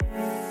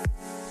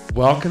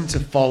Welcome to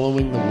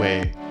Following the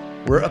Way.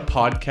 We're a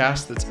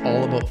podcast that's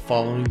all about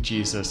following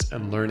Jesus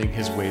and learning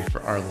his way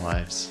for our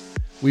lives.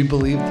 We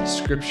believe that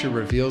Scripture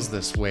reveals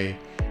this way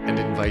and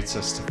invites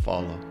us to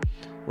follow.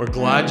 We're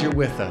glad you're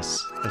with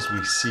us as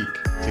we seek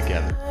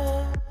together.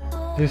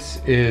 This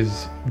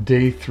is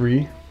day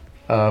 3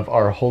 of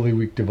our Holy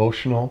Week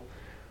devotional,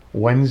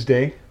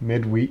 Wednesday,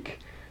 midweek.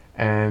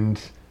 And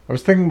I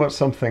was thinking about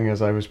something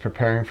as I was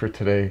preparing for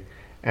today,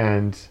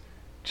 and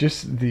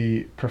just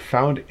the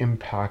profound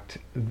impact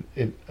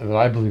that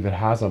I believe it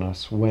has on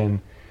us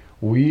when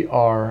we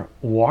are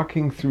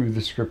walking through the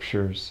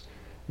scriptures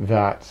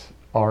that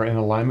are in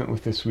alignment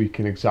with this week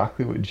and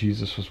exactly what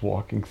Jesus was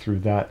walking through.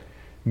 That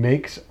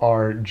makes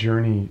our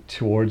journey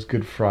towards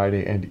Good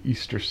Friday and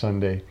Easter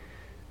Sunday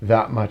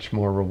that much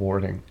more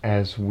rewarding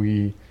as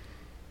we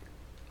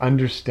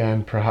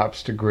understand,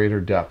 perhaps to greater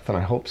depth, and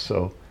I hope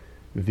so,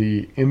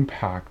 the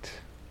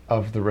impact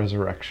of the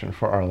resurrection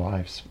for our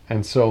lives.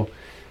 And so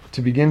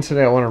to begin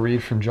today, I want to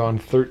read from John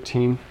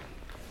 13,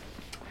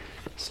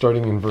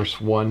 starting in verse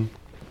 1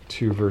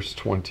 to verse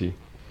 20.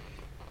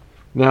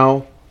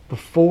 Now,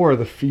 before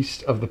the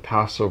feast of the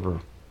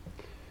Passover,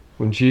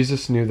 when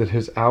Jesus knew that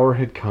his hour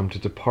had come to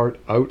depart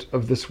out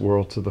of this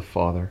world to the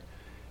Father,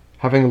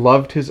 having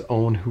loved his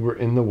own who were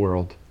in the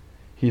world,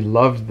 he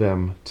loved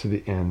them to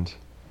the end.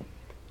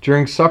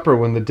 During supper,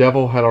 when the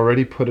devil had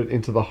already put it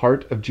into the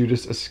heart of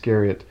Judas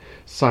Iscariot,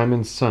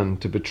 Simon's son,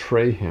 to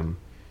betray him,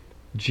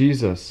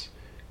 Jesus,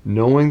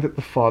 knowing that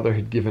the Father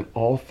had given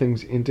all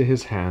things into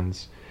his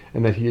hands,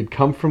 and that he had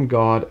come from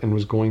God and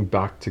was going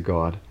back to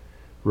God,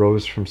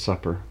 rose from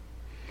supper.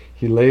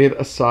 He laid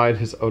aside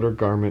his outer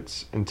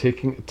garments, and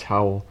taking a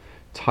towel,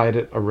 tied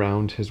it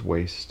around his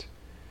waist.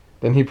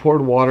 Then he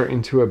poured water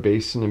into a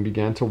basin and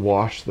began to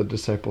wash the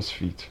disciples'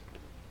 feet,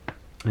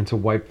 and to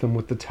wipe them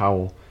with the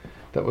towel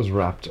that was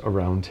wrapped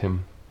around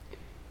him.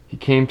 He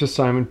came to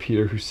Simon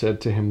Peter, who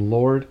said to him,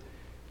 "Lord,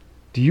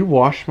 do you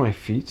wash my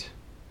feet?"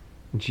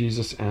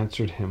 Jesus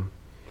answered him,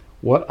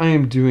 "What I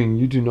am doing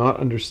you do not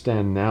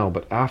understand now,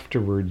 but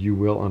afterward you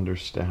will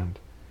understand."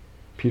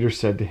 Peter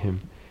said to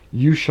him,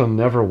 "You shall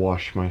never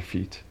wash my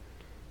feet."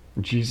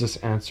 Jesus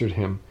answered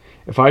him,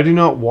 "If I do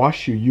not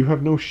wash you, you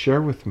have no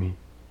share with me."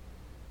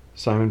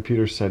 Simon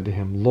Peter said to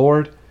him,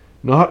 "Lord,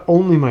 not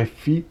only my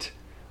feet,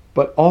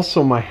 but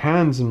also my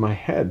hands and my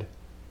head."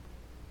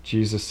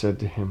 Jesus said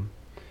to him,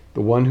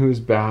 "The one who is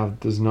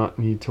bathed does not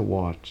need to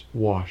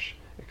wash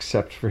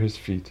except for his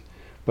feet,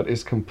 but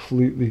is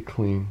completely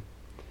clean.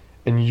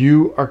 And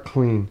you are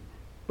clean,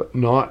 but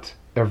not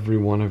every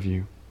one of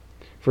you."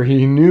 For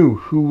he knew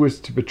who was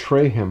to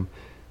betray him.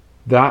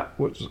 That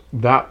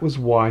was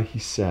why he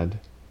said,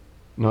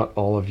 "Not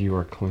all of you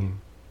are clean."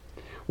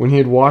 When he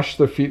had washed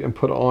their feet and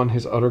put on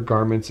his outer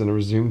garments and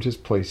resumed his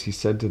place, he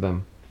said to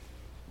them,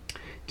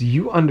 "Do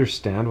you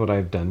understand what I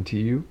have done to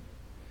you?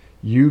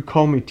 You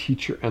call me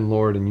teacher and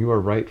Lord, and you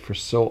are right, for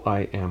so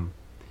I am.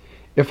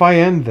 If I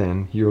am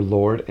then your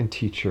Lord and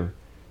teacher,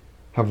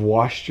 have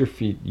washed your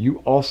feet, you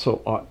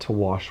also ought to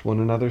wash one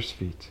another's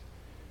feet.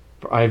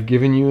 For I have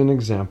given you an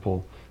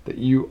example, that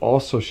you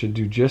also should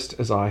do just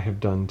as I have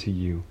done to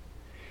you.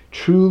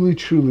 Truly,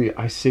 truly,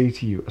 I say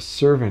to you, a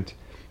servant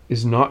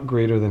is not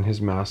greater than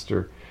his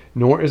master,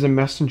 nor is a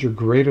messenger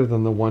greater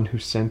than the one who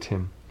sent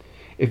him.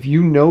 If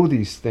you know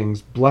these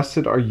things,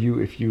 blessed are you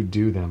if you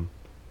do them.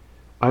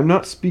 I am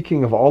not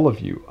speaking of all of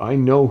you. I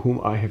know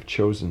whom I have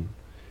chosen.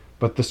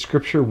 But the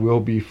scripture will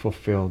be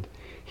fulfilled.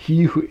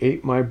 He who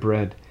ate my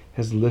bread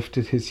has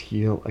lifted his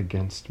heel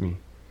against me.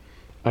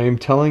 I am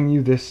telling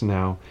you this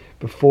now,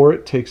 before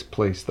it takes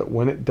place, that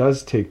when it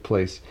does take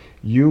place,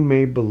 you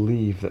may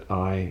believe that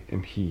I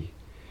am he.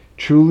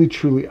 Truly,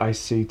 truly, I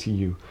say to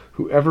you,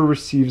 whoever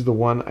receives the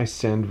one I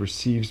send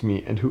receives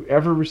me, and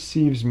whoever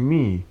receives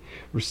me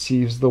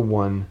receives the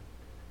one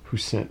who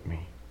sent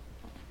me."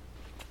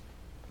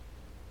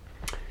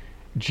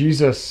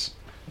 Jesus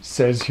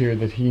says here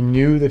that he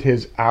knew that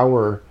his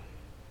hour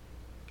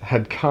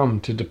had come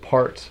to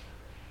depart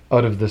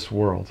out of this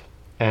world.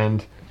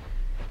 And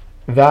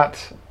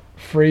that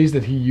phrase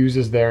that he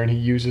uses there, and he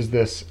uses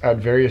this at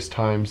various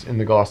times in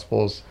the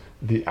Gospels,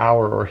 the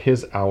hour or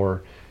his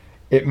hour,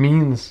 it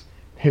means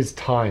his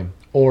time,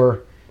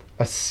 or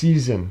a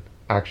season,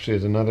 actually,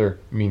 is another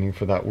meaning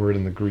for that word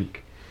in the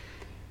Greek.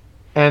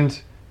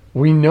 And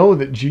we know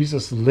that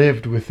Jesus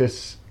lived with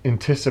this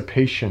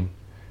anticipation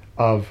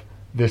of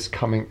this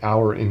coming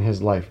hour in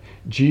his life.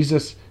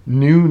 Jesus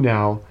knew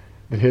now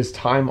that his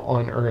time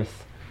on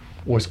earth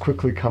was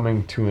quickly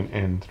coming to an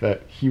end,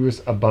 that he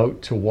was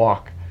about to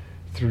walk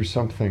through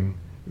something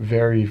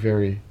very,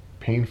 very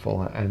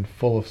painful and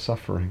full of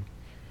suffering.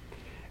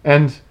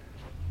 And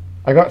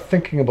I got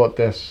thinking about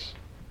this,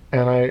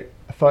 and I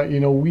thought,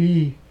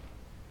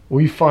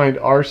 we find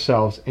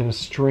ourselves in a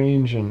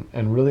strange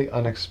and really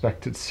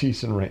unexpected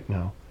season right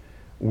now.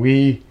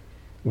 We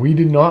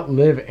did not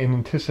live in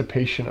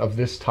anticipation of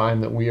this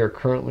time that we are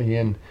currently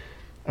in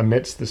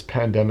amidst this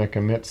pandemic,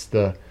 amidst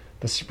the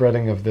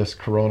spreading of this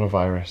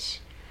coronavirus.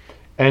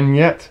 And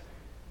yet,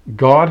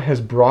 God has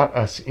brought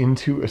us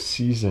into a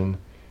season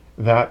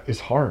that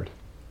is hard.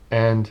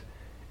 and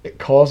it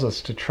calls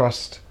us to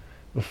trust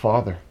the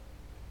Father.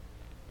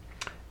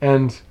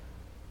 And,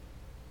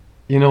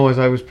 as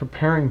I was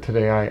preparing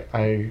today,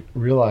 I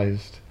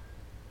realized,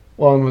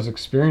 and was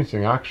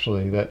experiencing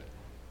actually, that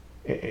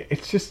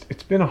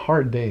it's been a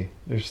hard day.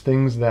 There's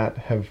things that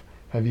have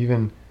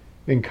even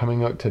been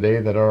coming out today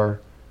that are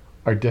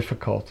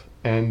difficult.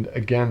 And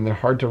again, they're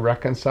hard to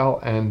reconcile,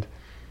 and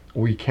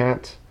we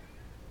can't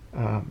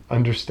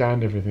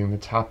understand everything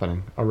that's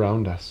happening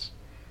around us.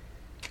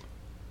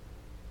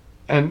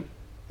 And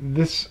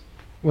this,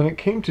 when it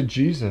came to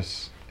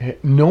Jesus,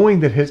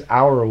 knowing that his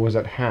hour was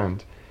at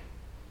hand,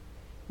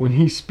 when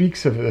he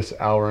speaks of this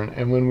hour,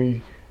 and when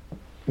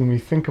we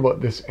think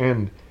about this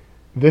end,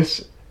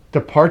 this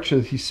departure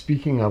that he's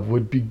speaking of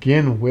would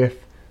begin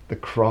with the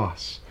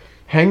cross.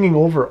 Hanging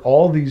over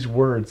all these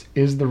words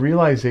is the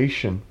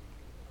realization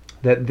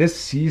that this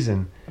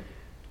season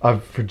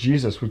for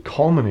Jesus would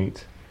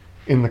culminate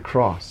in the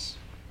cross.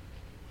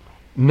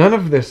 None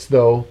of this,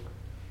 though,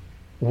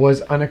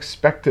 was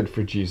unexpected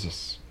for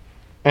Jesus.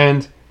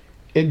 And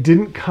it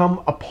didn't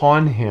come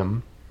upon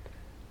him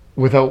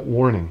without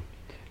warning.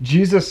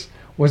 Jesus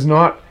was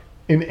not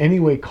in any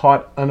way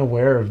caught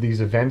unaware of these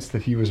events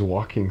that he was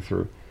walking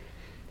through.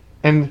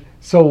 And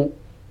so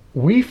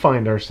we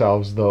find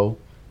ourselves, though,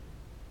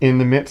 in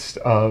the midst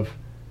of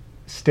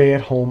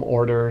stay-at-home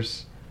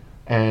orders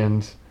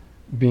and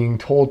being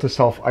told to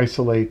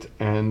self-isolate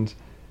and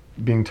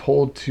being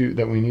told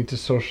that we need to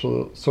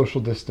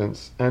social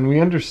distance. And we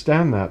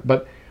understand that.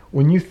 But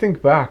when you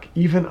think back,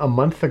 even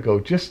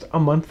just a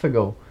month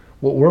ago,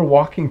 what we're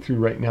walking through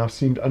right now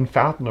seemed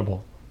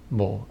unfathomable.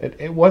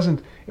 It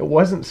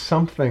wasn't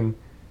something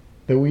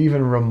that we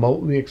even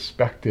remotely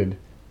expected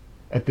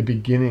at the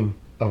beginning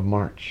of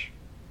March.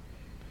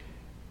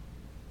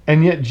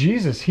 And yet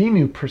Jesus, he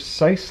knew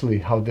precisely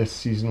how this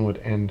season would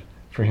end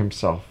for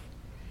himself.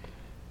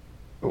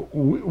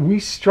 We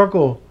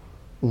struggle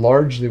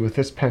largely with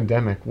this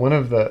pandemic. One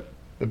of the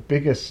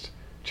biggest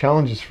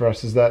challenges for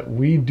us is that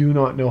we do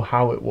not know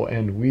how it will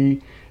end.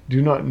 We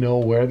do not know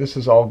where this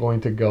is all going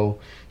to go.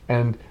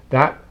 And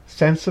that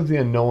sense of the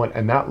unknown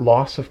and that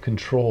loss of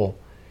control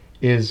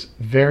is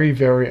very,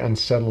 very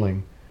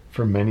unsettling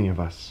for many of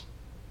us.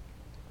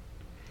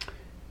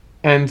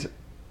 And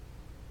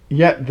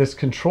yet this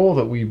control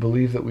that we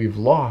believe that we've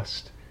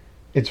lost,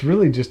 it's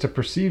really just a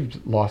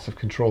perceived loss of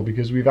control,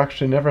 because we've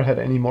actually never had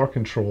any more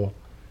control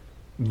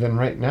than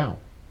right now.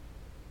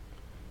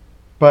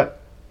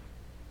 But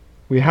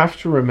we have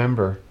to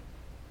remember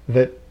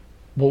that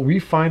what we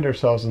find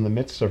ourselves in the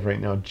midst of right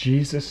now,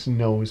 Jesus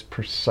knows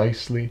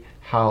precisely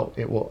how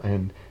it will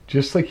end.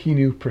 Just like he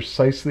knew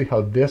precisely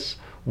how this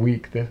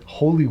week, the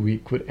Holy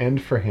Week, would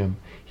end for him,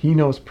 he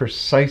knows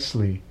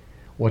precisely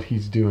what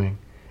he's doing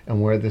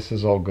and where this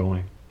is all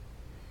going.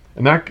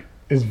 And that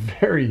is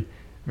very,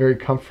 very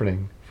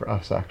comforting for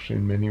us, actually,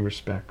 in many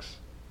respects.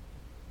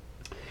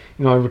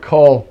 I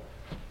recall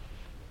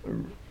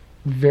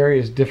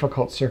various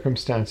difficult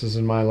circumstances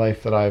in my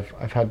life that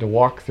I've had to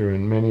walk through,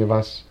 and many of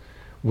us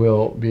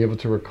will be able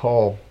to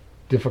recall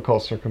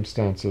difficult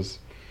circumstances.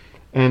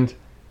 And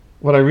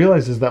what I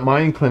realize is that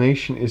my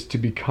inclination is to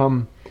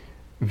become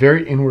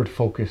very inward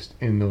focused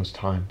in those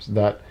times.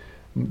 That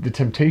the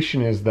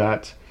temptation is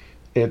that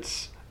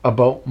it's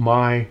about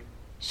my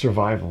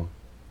survival.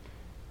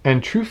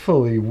 And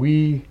truthfully,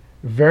 we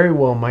very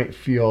well might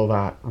feel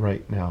that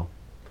right now.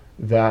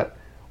 That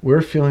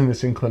we're feeling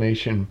this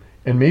inclination,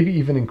 and maybe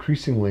even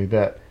increasingly,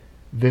 that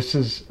this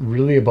is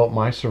really about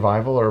my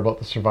survival or about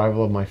the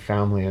survival of my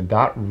family, and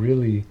that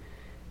really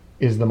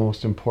is the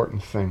most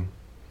important thing.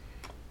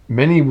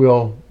 Many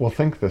will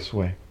think this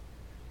way.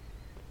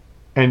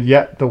 And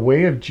yet the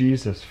way of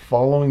Jesus,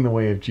 following the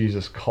way of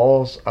Jesus,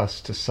 calls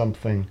us to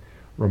something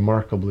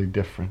remarkably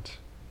different.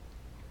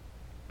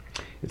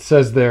 It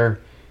says there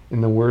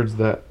in the words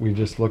that we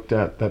just looked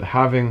at, that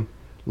having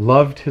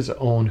loved his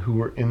own who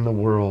were in the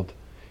world,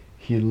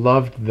 he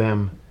loved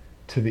them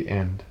to the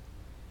end.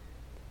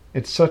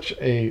 It's such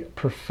a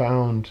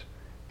profound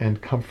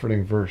and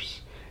comforting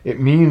verse. It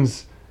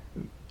means,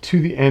 to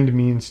the end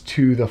means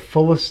to the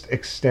fullest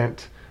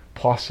extent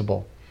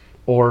possible,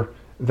 or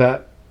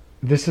that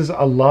this is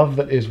a love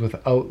that is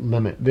without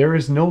limit. There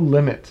is no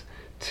limit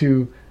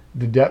to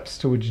the depths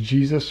to which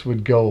Jesus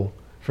would go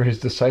for his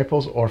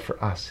disciples or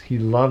for us. He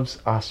loves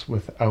us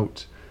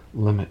without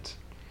limit.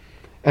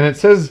 And it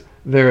says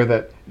there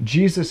that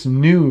Jesus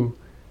knew,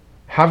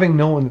 having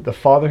known that the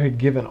Father had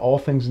given all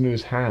things into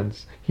his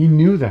hands, he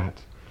knew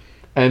that.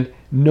 And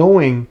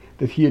knowing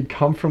that he had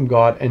come from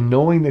God and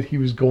knowing that he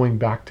was going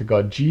back to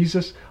God,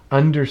 Jesus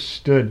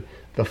understood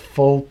the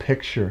full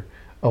picture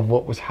of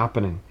what was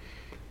happening.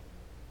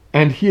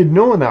 And he had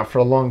known that for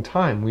a long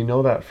time. We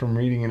know that from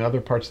reading in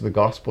other parts of the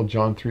gospel.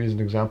 John 3 is an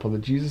example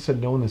that Jesus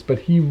had known this, but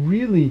he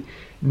really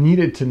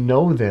needed to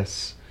know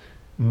this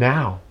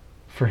now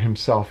for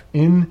himself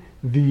in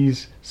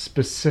these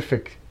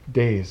specific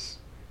days.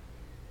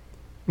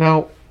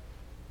 Now,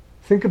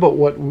 think about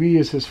what we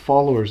as his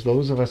followers,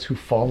 those of us who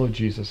follow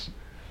Jesus,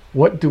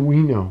 what do we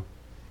know?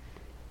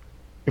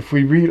 If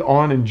we read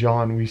on in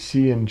John, we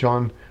see in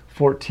John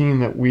 14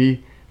 that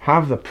we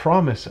have the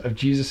promise of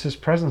Jesus'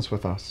 presence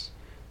with us.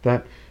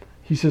 That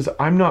he says,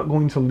 I'm not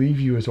going to leave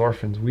you as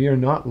orphans. We are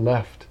not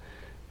left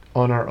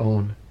on our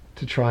own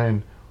to try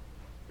and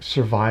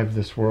survive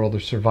this world or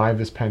survive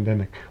this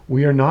pandemic.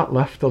 We are not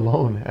left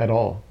alone at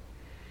all.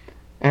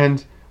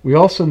 And we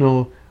also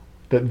know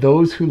that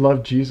those who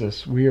love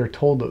Jesus, we are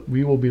told that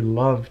we will be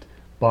loved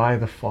by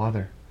the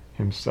Father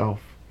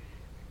himself.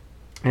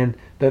 And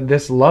that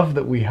this love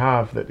that we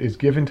have that is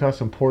given to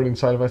us and poured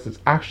inside of us, it's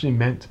actually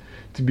meant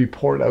to be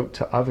poured out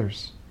to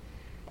others.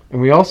 And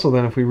we also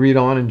then, if we read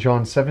on in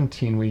John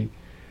 17, we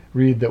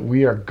read that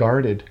we are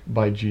guarded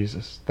by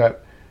Jesus,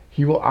 that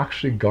he will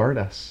actually guard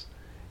us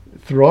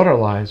throughout our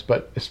lives,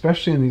 but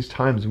especially in these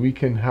times, we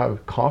can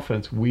have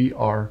confidence we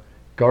are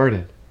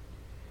guarded.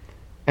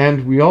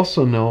 And we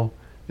also know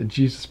that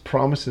Jesus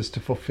promises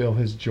to fulfill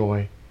his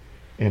joy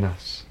in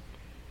us.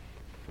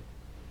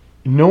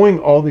 Knowing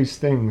all these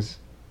things,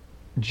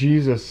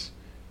 Jesus,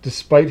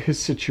 despite his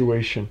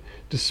situation,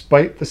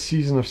 despite the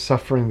season of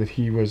suffering that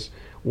he was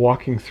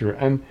walking through,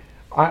 and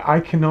I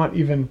cannot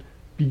even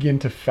begin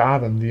to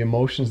fathom the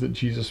emotions that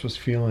Jesus was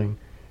feeling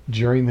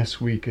during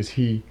this week as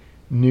he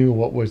knew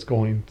what was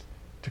going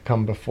to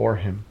come before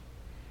him.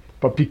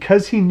 But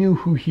because he knew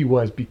who he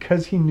was,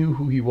 because he knew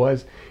who he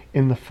was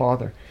in the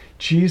Father,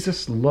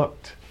 Jesus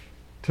looked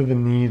to the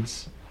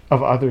needs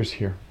of others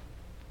here.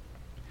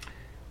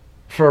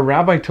 For a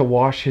rabbi to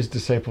wash his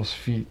disciples'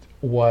 feet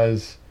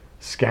was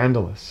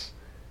scandalous.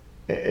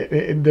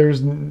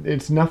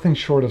 It's nothing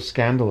short of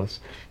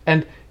scandalous.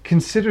 And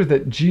consider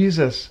that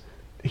Jesus,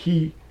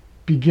 he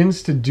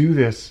begins to do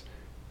this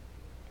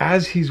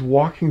as he's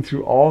walking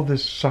through all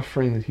this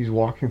suffering that he's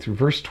walking through.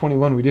 Verse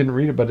 21, we didn't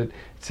read it, but it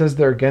says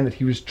there again that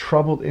he was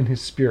troubled in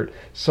his spirit.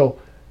 So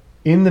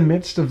in the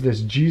midst of this,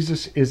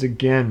 Jesus is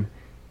again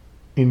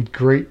in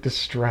great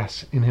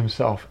distress in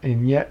himself,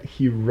 and yet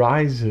he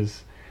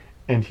rises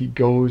and he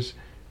goes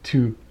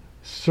to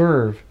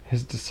serve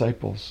his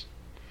disciples.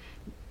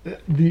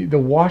 The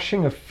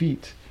washing of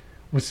feet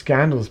was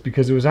scandalous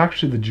because it was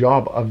actually the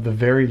job of the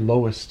very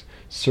lowest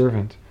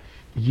servant.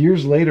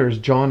 Years later, as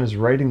John is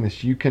writing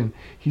this,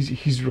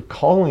 he's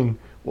recalling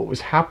what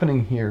was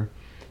happening here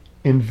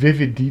in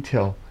vivid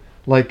detail.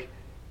 Like,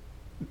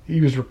 he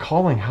was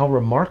recalling how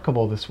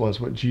remarkable this was,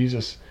 what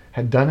Jesus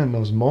had done in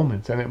those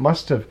moments. And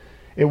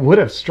it would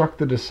have struck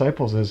the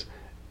disciples as,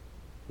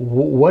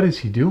 what is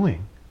he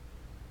doing?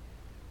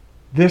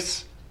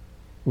 This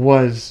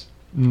was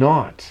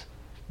not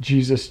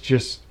Jesus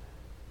just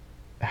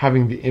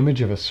having the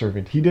image of a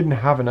servant. He didn't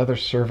have another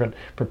servant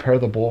prepare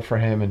the bowl for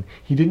him, and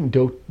he didn't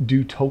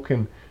do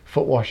token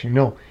foot washing.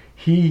 No,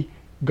 he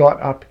got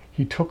up,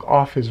 he took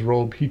off his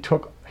robe, he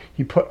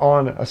put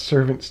on a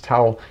servant's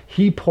towel,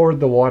 he poured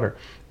the water.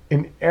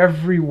 In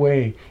every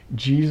way,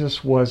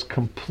 Jesus was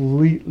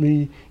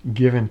completely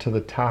given to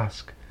the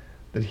task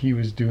that he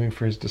was doing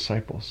for his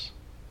disciples.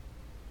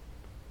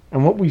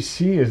 And what we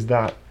see is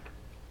that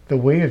the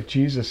way of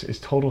Jesus is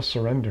total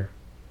surrender.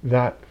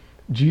 That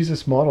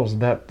Jesus models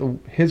that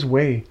his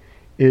way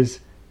is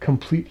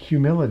complete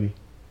humility.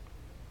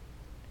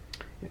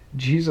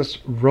 Jesus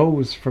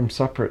rose from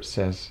supper, it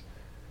says,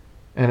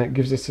 and it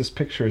gives us this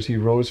picture as he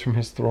rose from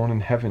his throne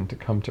in heaven to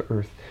come to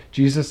earth.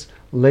 Jesus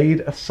laid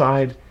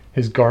aside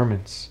his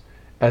garments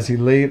as he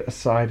laid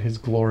aside his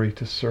glory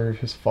to serve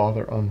his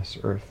Father on this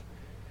earth.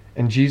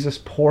 And Jesus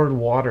poured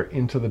water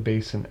into the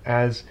basin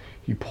as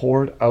he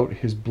poured out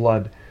his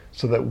blood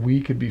so that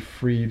we could be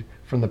freed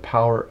from the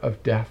power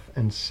of death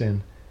and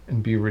sin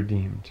and be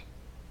redeemed.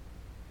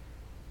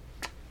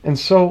 And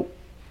so,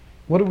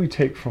 what do we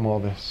take from all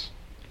this?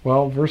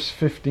 Well, verse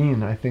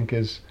 15, I think,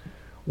 is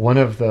one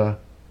of the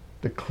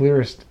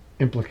clearest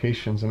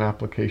implications and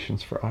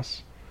applications for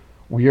us.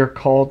 We are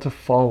called to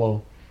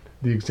follow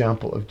the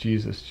example of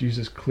Jesus.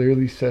 Jesus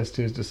clearly says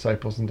to his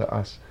disciples and to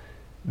us,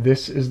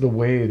 this is the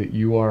way that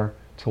you are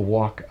to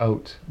walk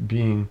out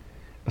being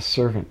a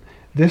servant.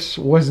 This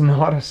was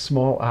not a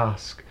small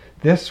ask.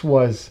 This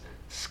was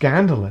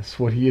scandalous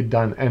what he had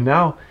done. And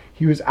now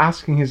he was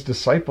asking his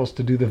disciples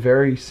to do the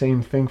very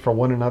same thing for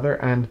one another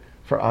and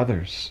for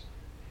others.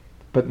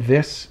 But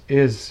this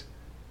is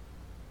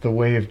the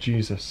way of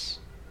Jesus.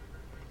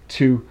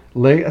 To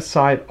lay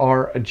aside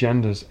our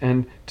agendas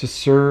and to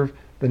serve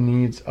the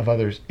needs of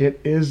others. It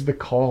is the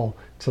call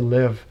to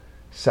live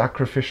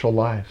sacrificial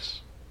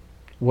lives,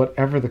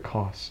 whatever the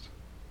cost.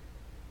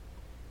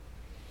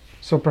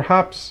 So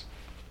perhaps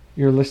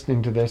you're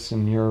listening to this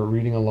and you're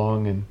reading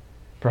along, and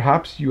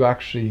perhaps you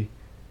actually,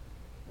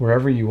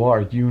 wherever you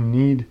are, you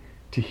need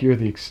to hear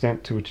the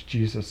extent to which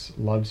Jesus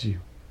loves you.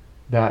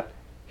 That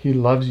he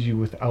loves you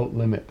without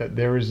limit. That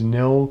there is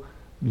no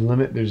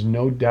limit, there's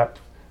no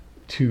depth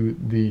to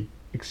the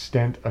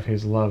extent of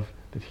his love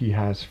that he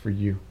has for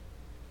you.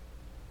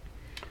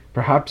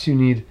 Perhaps you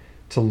need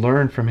to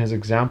learn from his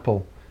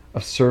example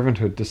of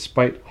servanthood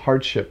despite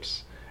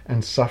hardships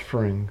and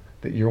suffering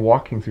that you're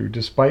walking through,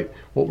 despite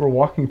what we're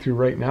walking through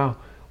right now.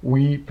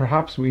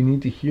 Perhaps we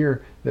need to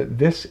hear that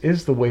this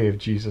is the way of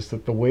Jesus,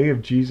 that the way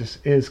of Jesus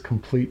is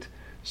complete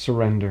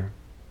surrender.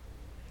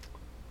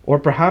 Or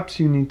perhaps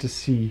you need to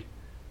see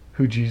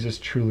who Jesus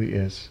truly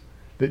is,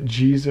 that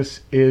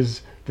Jesus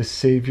is the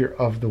Savior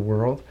of the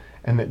world,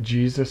 and that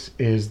Jesus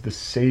is the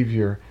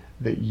Savior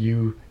that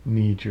you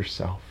need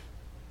yourself.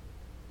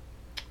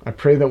 I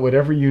pray that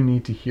whatever you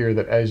need to hear,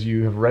 that as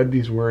you have read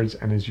these words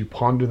and as you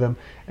ponder them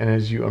and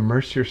as you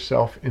immerse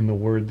yourself in the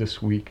Word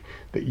this week,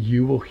 that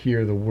you will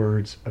hear the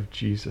words of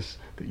Jesus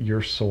that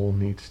your soul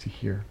needs to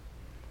hear.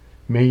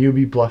 May you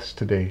be blessed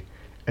today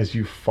as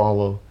you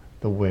follow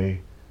the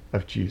way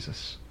of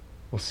Jesus.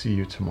 We'll see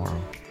you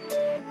tomorrow.